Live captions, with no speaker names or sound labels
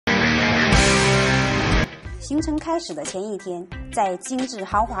行程开始的前一天，在精致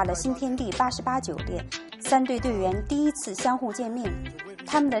豪华的新天地88酒店，3队队员第一次相互见面。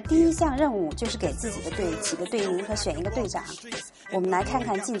他们的第一项任务就是给自己的队起个队名和选一个队长。我们来看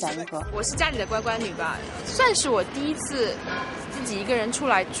看进展如何。我是家里的乖乖女吧，算是我第一次自己一个人出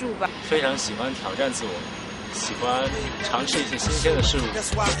来住吧。非常喜欢挑战自我，喜欢尝试一些新鲜的事物。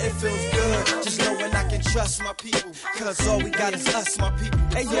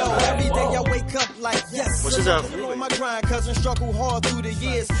我是在湖北。我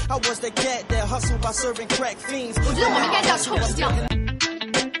觉得我们应该叫臭皮匠。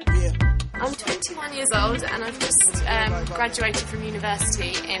I'm 21 years old and I've just graduated from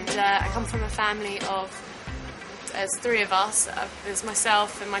university and I come from a family of, there's 3 of us, there's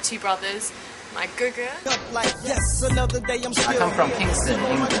myself and my 2 brothers, my gugu. I come from Kingston,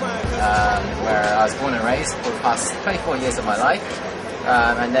 England, where I was born and raised for the past 24 years of my life.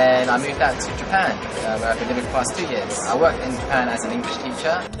 And then I moved out to Japan, where I've been living for the past 2 years. I worked in Japan as an English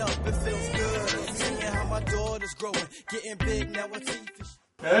teacher.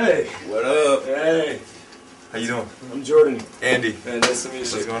 Hey, what up? Hey, how you doing? I'm Jordan. Andy. Hey, nice to meet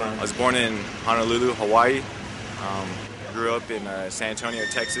you. What's going on? I was born in Honolulu, Hawaii. Grew up in San Antonio,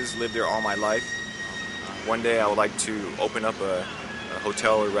 Texas. Lived there all my life. One day I would like to open up a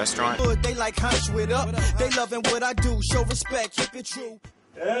hotel or restaurant. They like Honcho it up. They loving what I do. Show respect, keep it true.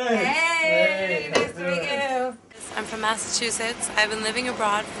 Hey, nice to meet you. I'm from Massachusetts. I've been living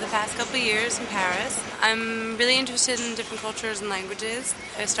abroad for the past couple of years in Paris. I'm really interested in different cultures and languages.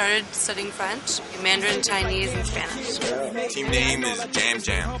 I started studying French, Mandarin, Chinese, and Spanish. Team name is Jam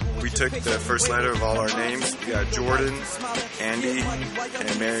Jam. We took the first letter of all our names. We got Jordan, Andy,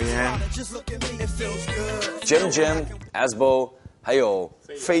 and Marianne. Jam Jam, Asbo, 还有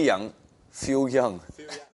飞扬 Feel Young.